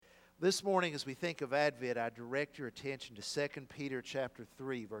This morning, as we think of Advent, I direct your attention to 2 Peter chapter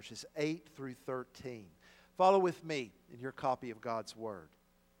 3, verses 8 through 13. Follow with me in your copy of God's Word.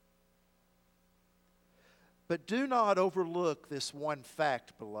 But do not overlook this one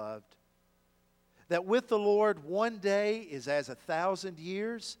fact, beloved, that with the Lord 1 day is as 1,000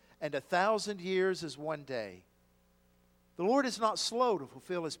 years, and 1,000 years is 1 day. The Lord is not slow to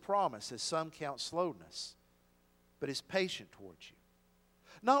fulfill His promise, as some count slowness, but is patient towards you,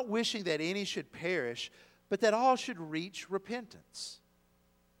 not wishing that any should perish, but that all should reach repentance.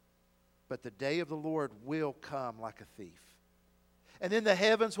 But the day of the Lord will come like a thief. And then the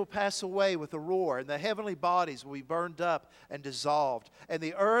heavens will pass away with a roar, and the heavenly bodies will be burned up and dissolved, and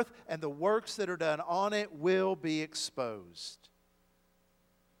the earth and the works that are done on it will be exposed.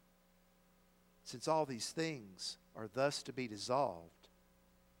 Since all these things are thus to be dissolved,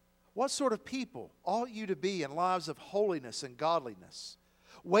 what sort of people ought you to be in lives of holiness and godliness,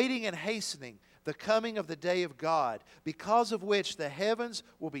 waiting and hastening the coming of the day of God, because of which the heavens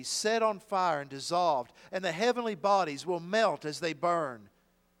will be set on fire and dissolved, and the heavenly bodies will melt as they burn?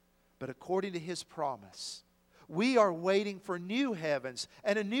 But according to His promise, we are waiting for new heavens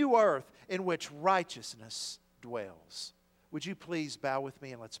and a new earth in which righteousness dwells. Would you please bow with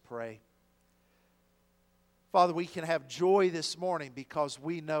me and let's pray? Father, we can have joy this morning because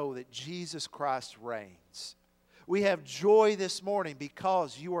we know that Jesus Christ reigns. We have joy this morning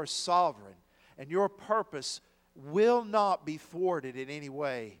because you are sovereign and your purpose will not be thwarted in any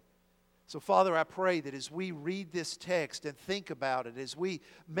way. So, Father, I pray that as we read this text and think about it, as we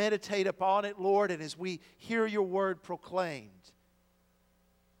meditate upon it, Lord, and as we hear your word proclaimed,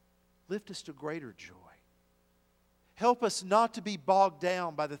 lift us to greater joy. Help us not to be bogged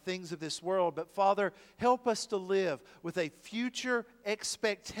down by the things of this world, but, Father, help us to live with a future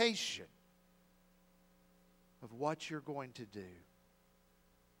expectation of what you're going to do.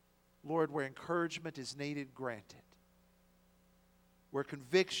 Lord, where encouragement is needed, grant it. Where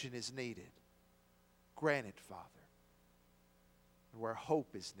conviction is needed, grant it, Father. And where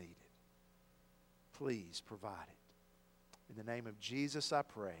hope is needed, please provide it. In the name of Jesus I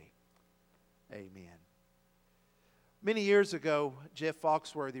pray. Amen. Many years ago, Jeff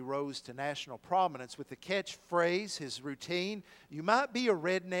Foxworthy rose to national prominence with the catchphrase, his routine, "You might be a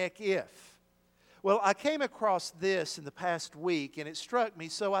redneck if." Well, I came across this in the past week, and it struck me,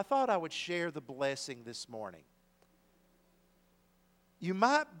 so I thought I would share the blessing this morning. You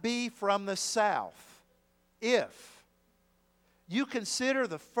might be from the South if you consider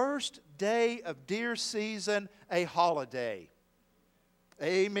the first day of deer season a holiday.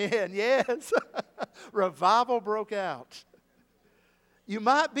 Amen. Yes. Revival broke out. You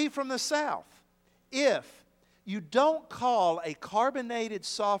might be from the South if you don't call a carbonated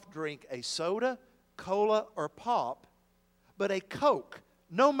soft drink a soda, cola, or pop, but a Coke,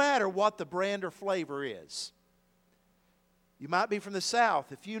 no matter what the brand or flavor is. You might be from the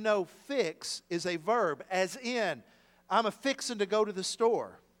South if you know fix is a verb, as in, I'm a-fixin' to go to the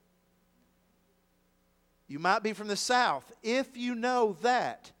store. You might be from the South if you know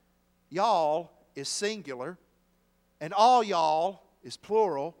that y'all is singular, and all y'all is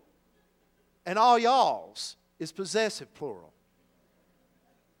plural, and all y'alls is possessive plural.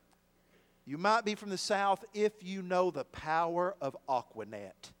 You might be from the South if you know the power of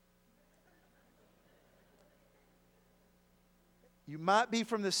Aquanet. You might be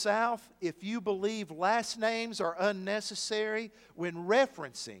from the South if you believe last names are unnecessary when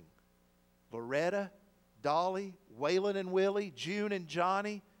referencing Loretta, Dolly, Waylon and Willie, June and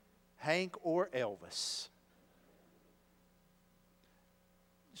Johnny, Hank or Elvis.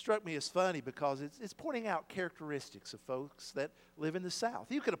 It struck me as funny because it's pointing out characteristics of folks that live in the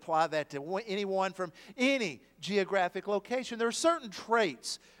South. You could apply that to anyone from any geographic location. There are certain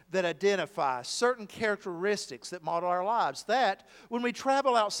traits that identify certain characteristics that model our lives that, when we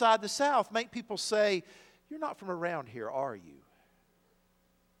travel outside the South, make people say, "You're not from around here, are you?"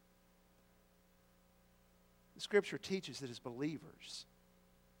 The Scripture teaches that as believers,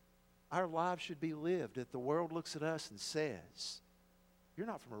 our lives should be lived that the world looks at us and says, "You're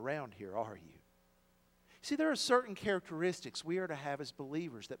not from around here, are you?" See, there are certain characteristics we are to have as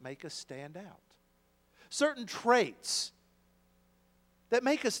believers that make us stand out. Certain traits that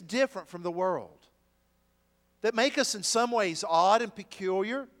make us different from the world. That make us in some ways odd and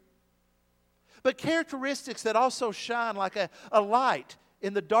peculiar. But characteristics that also shine like a light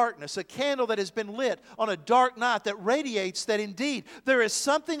in the darkness, a candle that has been lit on a dark night that radiates that indeed there is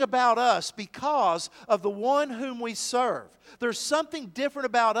something about us because of the one whom we serve. There's something different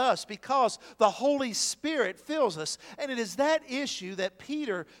about us because the Holy Spirit fills us. And it is that issue that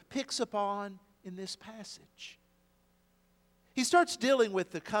Peter picks up on in this passage. he starts dealing with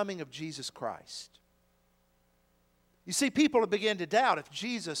the coming of Jesus Christ. You see, people begin to doubt if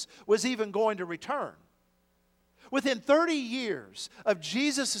Jesus was even going to return. Within 30 years of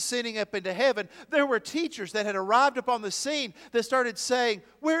Jesus ascending up into heaven, there were teachers that had arrived upon the scene that started saying,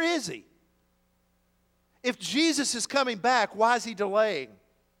 where is he? If Jesus is coming back, why is he delaying?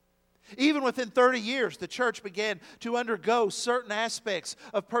 Even within 30 years, the church began to undergo certain aspects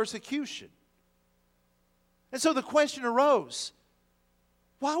of persecution. And so the question arose,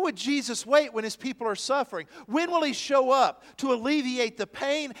 why would Jesus wait when his people are suffering? When will he show up to alleviate the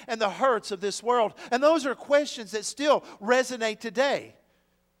pain and the hurts of this world? And those are questions that still resonate today.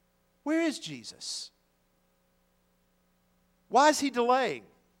 Where is Jesus? Why is he delaying?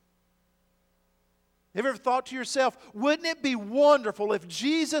 Have you ever thought to yourself, wouldn't it be wonderful if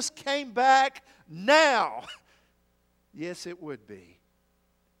Jesus came back now? Yes, it would be.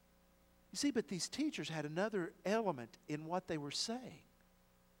 You see, but these teachers had another element in what they were saying.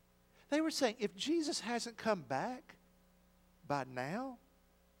 They were saying, if Jesus hasn't come back by now,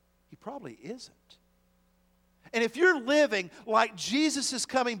 he probably isn't. And if you're living like Jesus is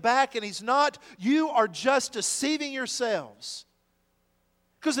coming back and he's not, you are just deceiving yourselves.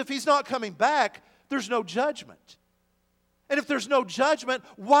 Because if he's not coming back, there's no judgment. And if there's no judgment,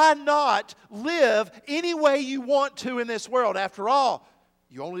 why not live any way you want to in this world? After all,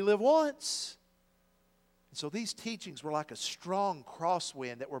 you only live once. And so these teachings were like a strong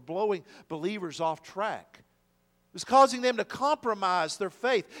crosswind that were blowing believers off track. It was causing them to compromise their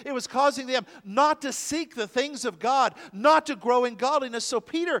faith. It was causing them not to seek the things of God, not to grow in godliness. So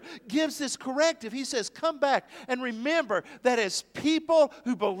Peter gives this corrective. He says, come back and remember that as people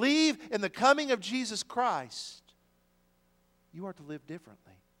who believe in the coming of Jesus Christ, you are to live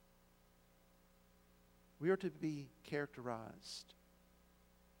differently. We are to be characterized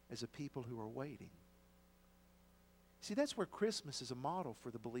as a people who are waiting. See, that's where Christmas is a model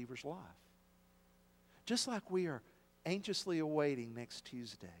for the believer's life. Just like we are anxiously awaiting next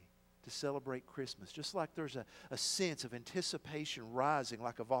Tuesday to celebrate Christmas, just like there's a sense of anticipation rising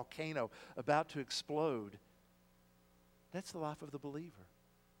like a volcano about to explode, that's the life of the believer.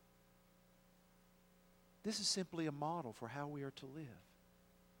 This is simply a model for how we are to live.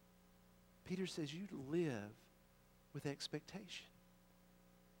 Peter says you live with expectation.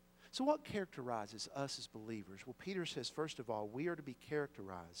 So what characterizes us as believers? Well, Peter says, first of all, we are to be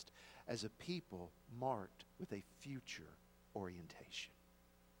characterized as a people marked with a future orientation.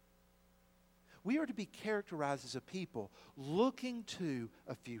 We are to be characterized as a people looking to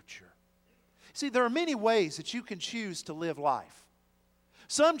a future. See, there are many ways that you can choose to live life.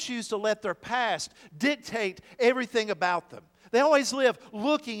 Some choose to let their past dictate everything about them. They always live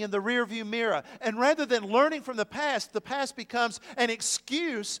looking in the rearview mirror. And rather than learning from the past becomes an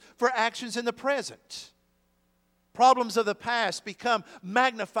excuse for actions in the present. Problems of the past become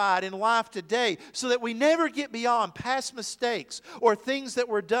magnified in life today so that we never get beyond past mistakes or things that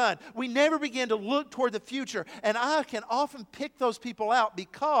were done. We never begin to look toward the future. And I can often pick those people out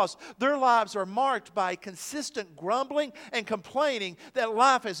because their lives are marked by consistent grumbling and complaining that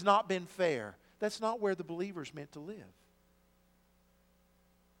life has not been fair. That's not where the believer's meant to live.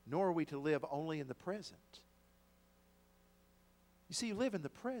 Nor are we to live only in the present. You see, you live in the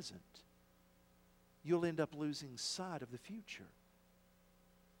present, you'll end up losing sight of the future.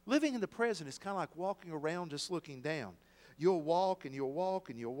 Living in the present is kind of like walking around just looking down. You'll walk and you'll walk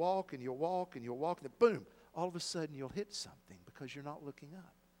and you'll walk and you'll walk and you'll walk, and then boom, all of a sudden you'll hit something because you're not looking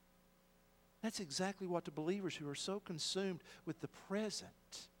up. That's exactly what the believers who are so consumed with the present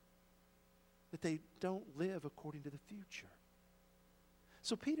that they don't live according to the future.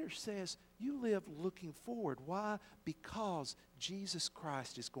 So Peter says, you live looking forward. Why? Because Jesus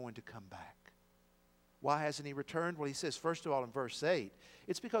Christ is going to come back. Why hasn't he returned? Well, he says, first of all, in verse 8,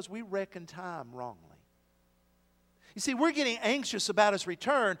 it's because we reckon time wrongly. You see, we're getting anxious about his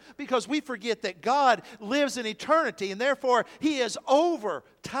return because we forget that God lives in eternity, and therefore he is over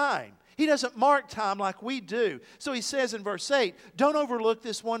time. He doesn't mark time like we do. So he says in verse 8, don't overlook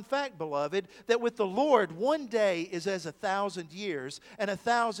this one fact, beloved, that with the Lord, one day is as 1,000 years, and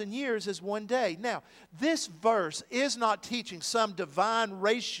 1,000 years is one day. Now, this verse is not teaching some divine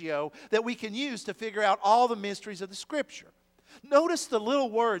ratio that we can use to figure out all the mysteries of the Scripture. Notice the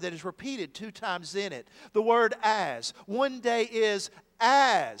little word that is repeated 2 times in it. The word as. One day is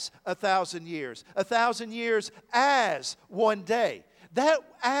as 1,000 years. 1,000 years as one day. That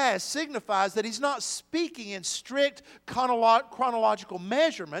as signifies that he's not speaking in strict chronological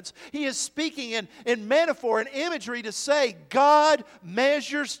measurements. He is speaking in metaphor and imagery to say God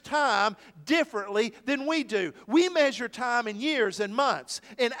measures time differently than we do. We measure time in years and months,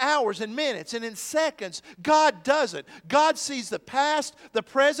 in hours and minutes, and in seconds. God doesn't. God sees the past, the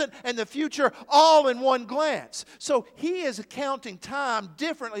present, and the future all in one glance. So He is counting time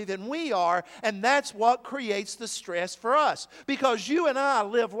differently than we are, and that's what creates the stress for us. Because you and I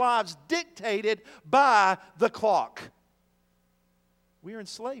live lives dictated by the clock. We are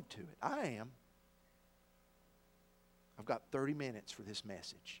enslaved to it. I am. I've got 30 minutes for this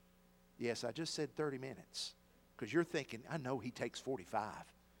message. Yes, I just said 30 minutes. Because you're thinking, I know he takes 45.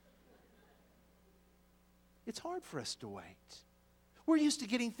 It's hard for us to wait. We're used to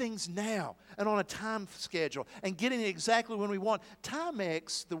getting things now and on a time schedule and getting it exactly when we want.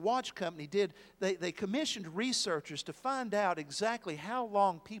 Timex, the watch company, they commissioned researchers to find out exactly how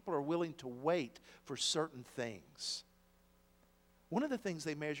long people are willing to wait for certain things. One of the things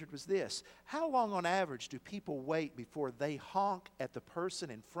they measured was this: how long on average do people wait before they honk at the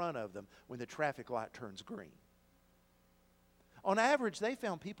person in front of them when the traffic light turns green? On average, they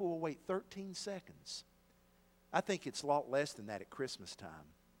found people will wait 13 seconds. I think it's a lot less than that at Christmas time.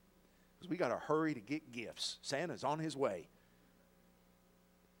 Because we got to hurry to get gifts. Santa's on his way.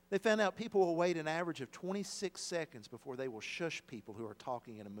 They found out people will wait an average of 26 seconds before they will shush people who are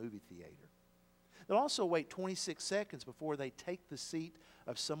talking in a movie theater. They'll also wait 26 seconds before they take the seat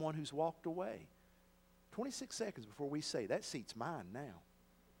of someone who's walked away. 26 seconds before we say, that seat's mine now.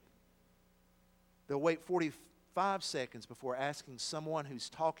 They'll wait 45 seconds before asking someone who's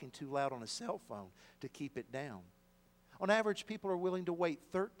talking too loud on a cell phone to keep it down. On average, people are willing to wait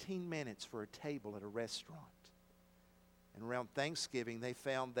 13 minutes for a table at a restaurant. And around Thanksgiving, they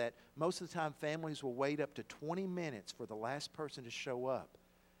found that most of the time families will wait up to 20 minutes for the last person to show up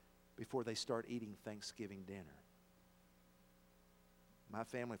before they start eating Thanksgiving dinner. My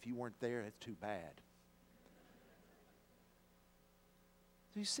family, if you weren't there, that's too bad.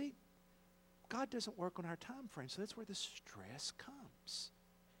 So you see, God doesn't work on our time frame, so that's where the stress comes.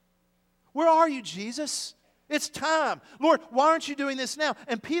 Where are you, Jesus? It's time. Lord, why aren't you doing this now?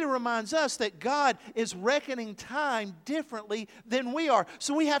 And Peter reminds us that God is reckoning time differently than we are.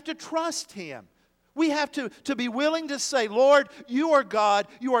 So we have to trust Him. We have to be willing to say, Lord, you are God.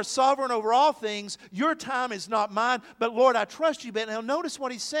 You are sovereign over all things. Your time is not mine. But Lord, I trust you. But now notice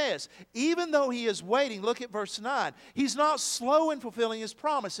what he says. Even though he is waiting, look at verse 9. He's not slow in fulfilling his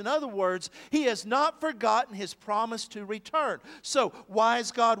promise. In other words, he has not forgotten his promise to return. So why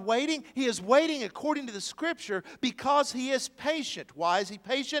is God waiting? He is waiting according to the Scripture because he is patient. Why is he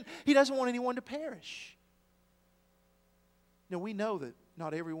patient? He doesn't want anyone to perish. Now we know that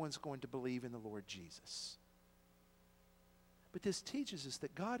not everyone's going to believe in the Lord Jesus. But this teaches us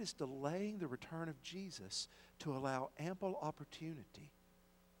that God is delaying the return of Jesus to allow ample opportunity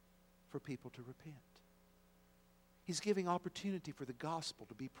for people to repent. He's giving opportunity for the gospel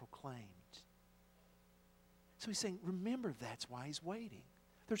to be proclaimed. So he's saying, remember, that's why he's waiting.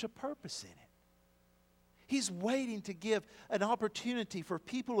 There's a purpose in it. He's waiting to give an opportunity for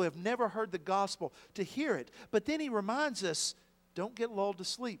people who have never heard the gospel to hear it. But then he reminds us, don't get lulled to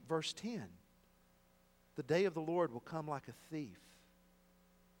sleep. Verse 10. The day of the Lord will come like a thief.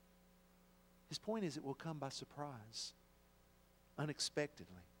 His point is it will come by surprise,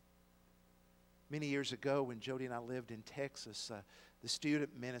 unexpectedly. Many years ago when Jody and I lived in Texas, the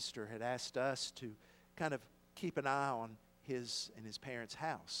student minister had asked us to kind of keep an eye on his and his parents'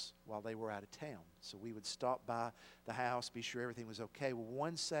 house while they were out of town. So we would stop by the house, be sure everything was okay. Well,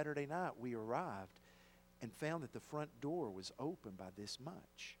 one Saturday night we arrived and found that the front door was open by this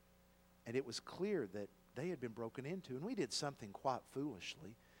much. And it was clear that they had been broken into. And we did something quite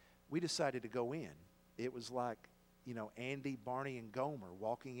foolishly. We decided to go in. It was like, Andy, Barney, and Gomer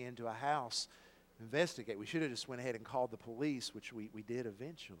walking into a house to investigate. We should have just went ahead and called the police, which we did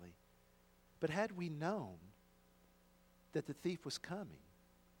eventually. But had we known that the thief was coming,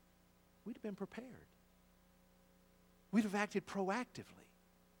 we'd have been prepared. We'd have acted proactively.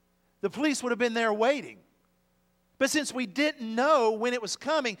 The police would have been there waiting. But since we didn't know when it was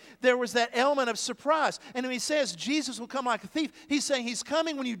coming, there was that element of surprise. And when he says Jesus will come like a thief, he's saying he's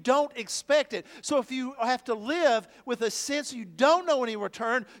coming when you don't expect it. So if you have to live with a sense you don't know when he will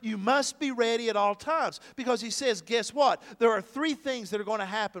return, you must be ready at all times. Because he says, guess what? There are three things that are going to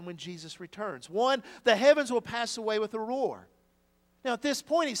happen when Jesus returns. One, the heavens will pass away with a roar. Now, at this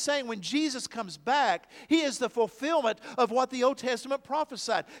point, he's saying when Jesus comes back, he is the fulfillment of what the Old Testament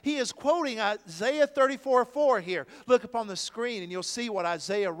prophesied. He is quoting Isaiah 34:4 here. Look up on the screen and you'll see what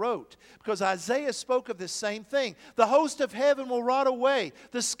Isaiah wrote. Because Isaiah spoke of this same thing. The host of heaven will rot away.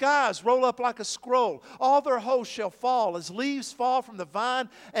 The skies roll up like a scroll. All their hosts shall fall as leaves fall from the vine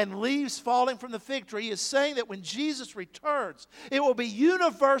and leaves falling from the fig tree. He is saying that when Jesus returns, it will be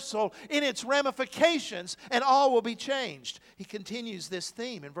universal in its ramifications and all will be changed. He continues this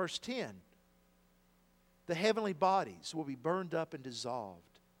theme in verse 10. The heavenly bodies will be burned up and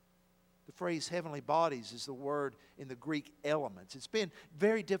dissolved. The phrase heavenly bodies is the word in the Greek elements. It's been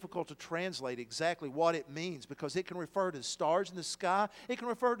very difficult to translate exactly what it means because it can refer to the stars in the sky. It can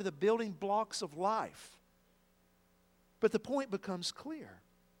refer to the building blocks of life. But the point becomes clear.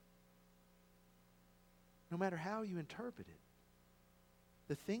 No matter how you interpret it,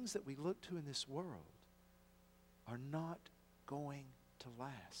 the things that we look to in this world are not going to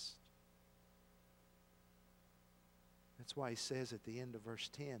last. That's why he says at the end of verse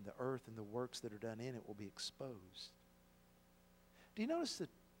 10, the earth and the works that are done in it will be exposed. Do you notice the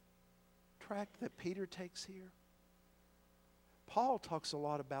track that Peter takes here? Paul talks a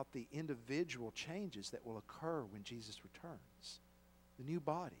lot about the individual changes that will occur when Jesus returns. The new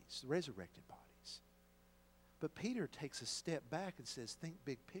bodies, the resurrected bodies. But Peter takes a step back and says, think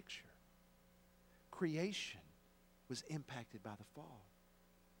big picture. Creation was impacted by the fall.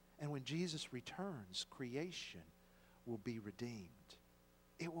 And when Jesus returns, creation will be redeemed.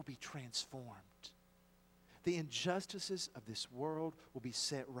 It will be transformed. The injustices of this world will be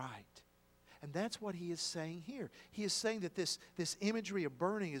set right. And that's what he is saying here. He is saying that this imagery of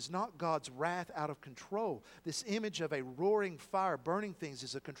burning is not God's wrath out of control. This image of a roaring fire burning things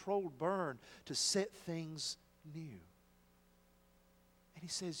is a controlled burn to set things new. And he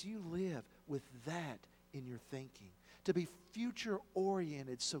says you live with that in your thinking. To be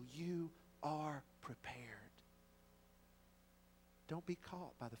future-oriented so you are prepared. Don't be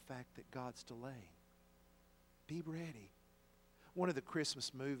caught by the fact that God's delaying. Be ready. One of the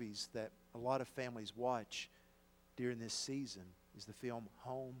Christmas movies that a lot of families watch during this season is the film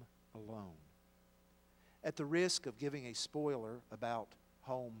Home Alone. At the risk of giving a spoiler about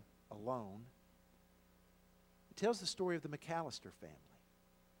Home Alone, it tells the story of the McAllister family.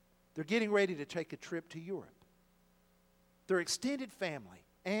 They're getting ready to take a trip to Europe. Their extended family,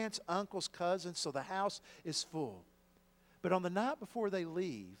 aunts, uncles, cousins, so the house is full. But on the night before they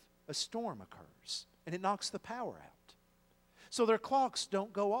leave, a storm occurs, and it knocks the power out. So their clocks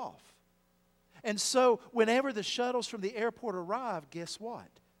don't go off. And so whenever the shuttles from the airport arrive, guess what?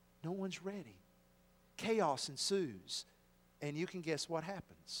 No one's ready. Chaos ensues, and you can guess what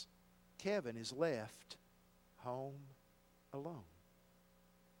happens. Kevin is left home alone.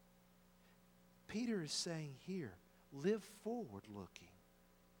 Peter is saying here, live forward looking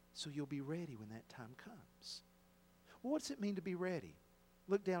so you'll be ready when that time comes. Well, what does it mean to be ready?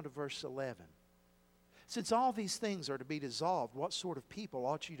 Look down to verse 11. Since all these things are to be dissolved, what sort of people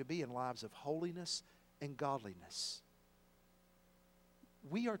ought you to be in lives of holiness and godliness?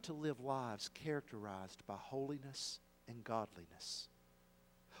 We are to live lives characterized by holiness and godliness.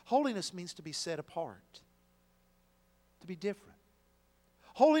 Holiness means to be set apart, to be different.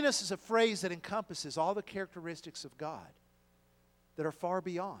 Holiness is a phrase that encompasses all the characteristics of God that are far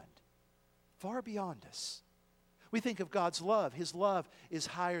beyond us. We think of God's love. His love is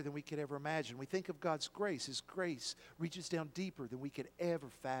higher than we could ever imagine. We think of God's grace. His grace reaches down deeper than we could ever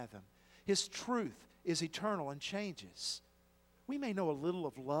fathom. His truth is eternal and changes. We may know a little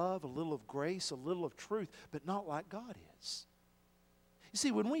of love, a little of grace, a little of truth, but not like God is. You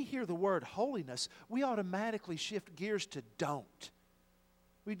see, when we hear the word holiness, we automatically shift gears to don't.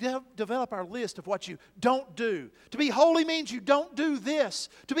 We develop our list of what you don't do. To be holy means you don't do this.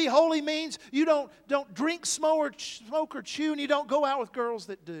 To be holy means you don't drink, smoke, or chew, and you don't go out with girls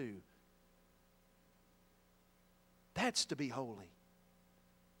that do. That's to be holy.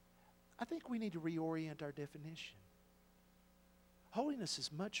 I think we need to reorient our definition. Holiness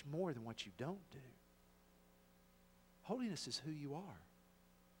is much more than what you don't do. Holiness is who you are,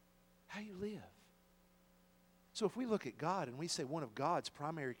 how you live. So if we look at God and we say one of God's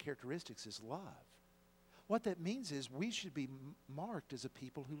primary characteristics is love, what that means is we should be marked as a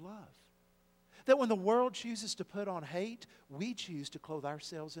people who love. That when the world chooses to put on hate, we choose to clothe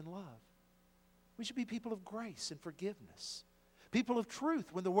ourselves in love. We should be people of grace and forgiveness. People of truth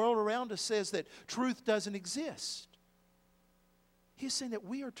when the world around us says that truth doesn't exist. He's saying that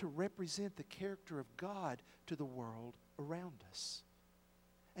we are to represent the character of God to the world around us.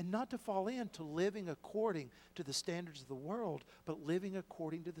 And not to fall into living according to the standards of the world, but living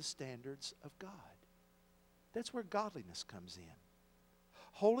according to the standards of God. That's where godliness comes in.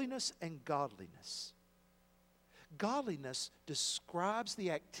 Holiness and godliness. Godliness describes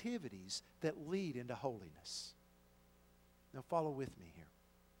the activities that lead into holiness. Now follow with me here.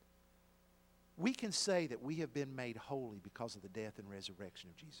 We can say that we have been made holy because of the death and resurrection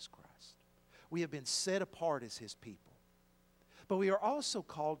of Jesus Christ. We have been set apart as His people. But we are also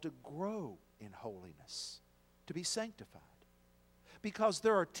called to grow in holiness, to be sanctified. Because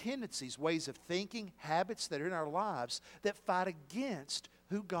there are tendencies, ways of thinking, habits that are in our lives that fight against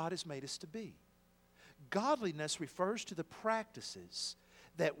who God has made us to be. Godliness refers to the practices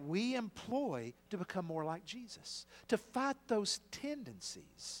that we employ to become more like Jesus, to fight those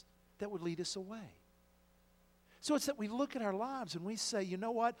tendencies that would lead us away. So it's that we look at our lives and we say, you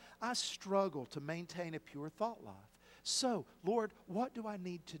know what? I struggle to maintain a pure thought life. So, Lord, what do I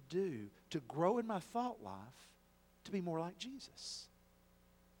need to do to grow in my thought life to be more like Jesus?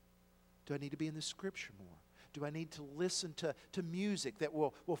 Do I need to be in the Scripture more? Do I need to listen to music that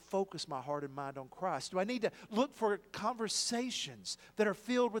will focus my heart and mind on Christ? Do I need to look for conversations that are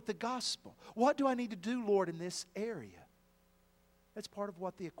filled with the gospel? What do I need to do, Lord, in this area? That's part of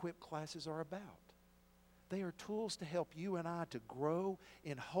what the Equip classes are about. They are tools to help you and I to grow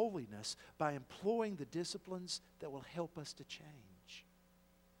in holiness by employing the disciplines that will help us to change.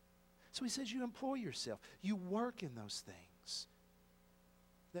 So he says you employ yourself. You work in those things.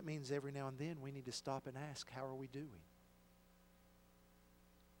 That means every now and then we need to stop and ask, how are we doing?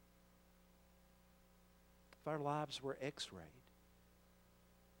 If our lives were x-rayed,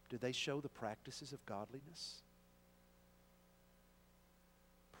 do they show the practices of godliness?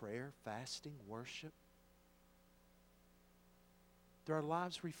 Prayer, fasting, worship? Do our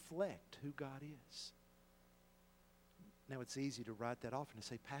lives reflect who God is? Now it's easy to write that off and to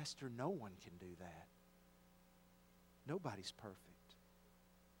say, Pastor, no one can do that. Nobody's perfect.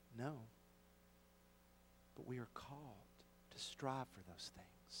 No. But we are called to strive for those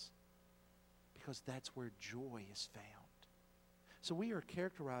things because that's where joy is found. So we are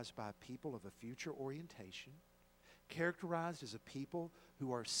characterized by a people of a future orientation, characterized as a people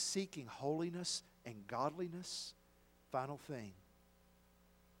who are seeking holiness and godliness. Final thing,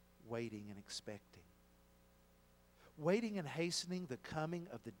 waiting and expecting. Waiting and hastening the coming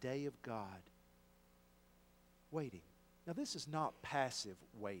of the day of God. Waiting. Now this is not passive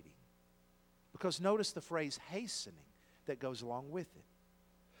waiting, because notice the phrase hastening that goes along with it.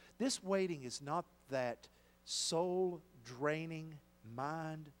 This waiting is not that soul-draining,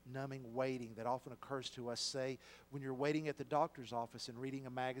 mind-numbing waiting that often occurs to us, say, when you're waiting at the doctor's office and reading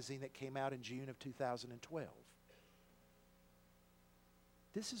a magazine that came out in June of 2012.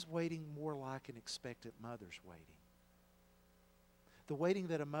 This is waiting more like an expectant mother's waiting. The waiting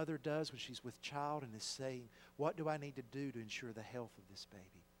that a mother does when she's with child and is saying, what do I need to do to ensure the health of this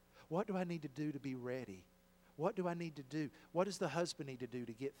baby? What do I need to do to be ready? What do I need to do? What does the husband need to do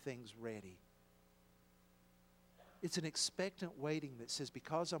to get things ready? It's an expectant waiting that says,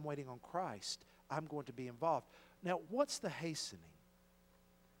 because I'm waiting on Christ, I'm going to be involved. Now, what's the hastening?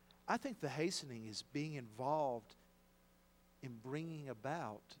 I think the hastening is being involved in bringing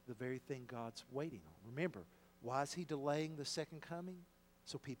about the very thing God's waiting on. Remember, why is He delaying the second coming?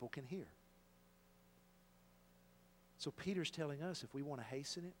 So people can hear. So Peter's telling us if we want to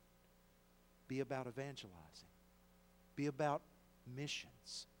hasten it, be about evangelizing. Be about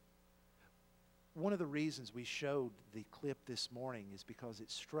missions. One of the reasons we showed the clip this morning is because it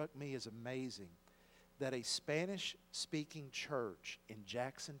struck me as amazing that a Spanish-speaking church in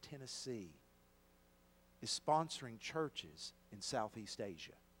Jackson, Tennessee is sponsoring churches in Southeast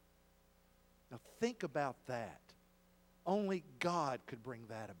Asia. Now think about that. Only God could bring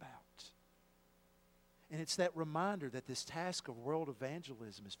that about. And it's that reminder that this task of world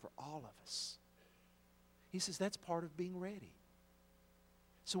evangelism is for all of us. He says that's part of being ready.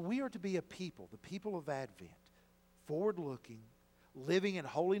 So we are to be a people, the people of Advent, forward-looking, living in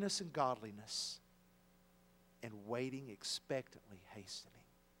holiness and godliness, and waiting expectantly, hastening.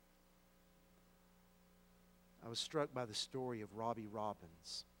 I was struck by the story of Robbie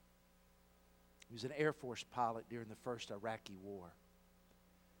Robbins. He was an Air Force pilot during the first Iraqi war.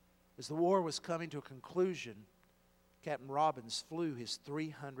 As the war was coming to a conclusion, Captain Robbins flew his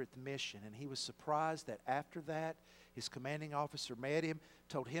 300th mission, and he was surprised that after that, his commanding officer met him,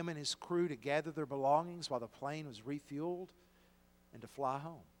 told him and his crew to gather their belongings while the plane was refueled and to fly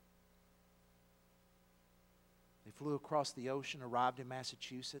home. They flew across the ocean, arrived in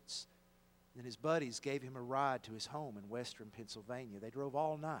Massachusetts, and his buddies gave him a ride to his home in western Pennsylvania. They drove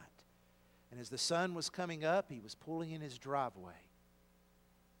all night. And as the sun was coming up, he was pulling in his driveway.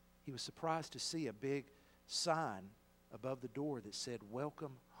 He was surprised to see a big sign above the door that said,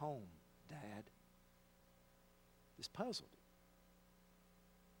 "Welcome home, Dad." This puzzled him.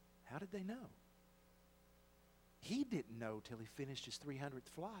 How did they know? He didn't know till he finished his 300th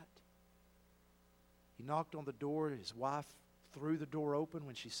flight. He knocked on the door. His wife threw the door open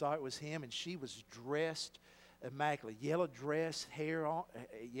when she saw it was him, and she was dressed immaculate. Yellow dress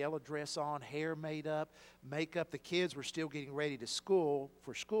on, hair made up, makeup. The kids were still getting ready for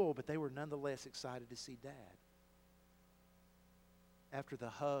school, but they were nonetheless excited to see Dad. After the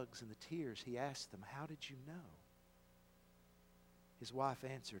hugs and the tears, he asked them, "How did you know?" His wife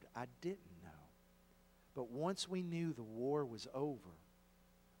answered, "I didn't know. But once we knew the war was over,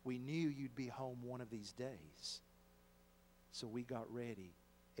 we knew you'd be home one of these days. So we got ready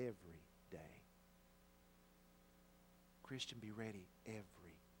every day." Christian, be ready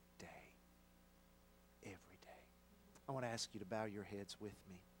every day. Every day. I want to ask you to bow your heads with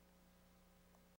me.